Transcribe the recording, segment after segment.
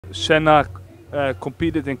Senna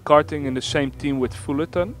competed in karting in the same team with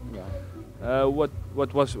Fullerton. Yeah.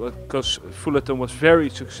 What was, because Fullerton was very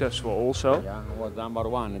successful also. Yeah, was number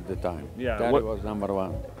one at the time. Yeah, Terry was number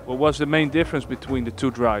one. What was the main difference between the two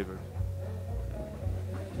drivers?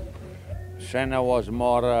 Senna was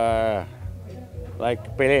more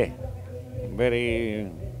like Pelé, very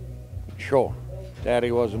show.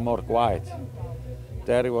 Terry was more quiet.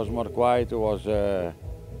 Terry was more quiet.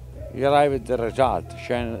 He arrived at the result.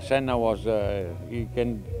 Senna was he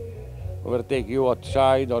can overtake you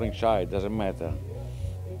outside or inside, doesn't matter.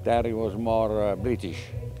 Terry was more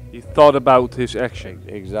British. He thought about his action.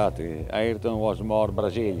 Exactly. Ayrton was more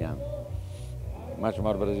Brazilian, much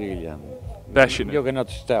more Brazilian. Passionate. You cannot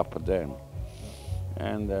stop them.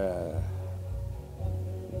 And the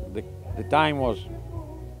time was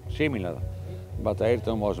similar, but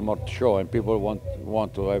Ayrton was more show, and people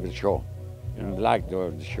want to have the show, and like to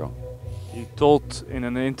have the show. He told in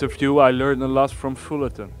an interview, I learned a lot from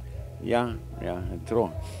Fullerton. Yeah,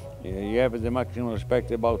 true. You have the maximum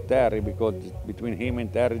respect about Terry because between him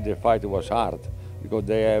and Terry the fight was hard because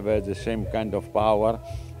they have the same kind of power,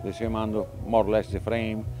 the same kind of more or less the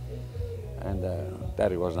frame, and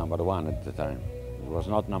Terry was number one at the time. He was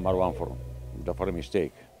not number one for a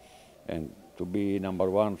mistake, and to be number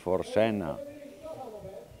one for Senna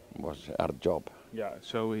was a hard job. Yeah,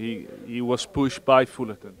 so he was pushed by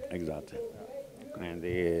Fullerton. Exactly. And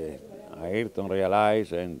Ayrton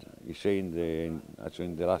realized, and he said in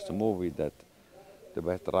the last movie, that the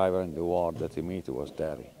best driver in the world that he met was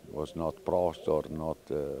Terry. It was not Prost or not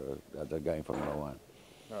the other guy in Formula One.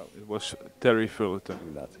 No, it was Terry Fullerton.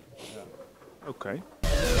 Exactly. Yeah. Okay.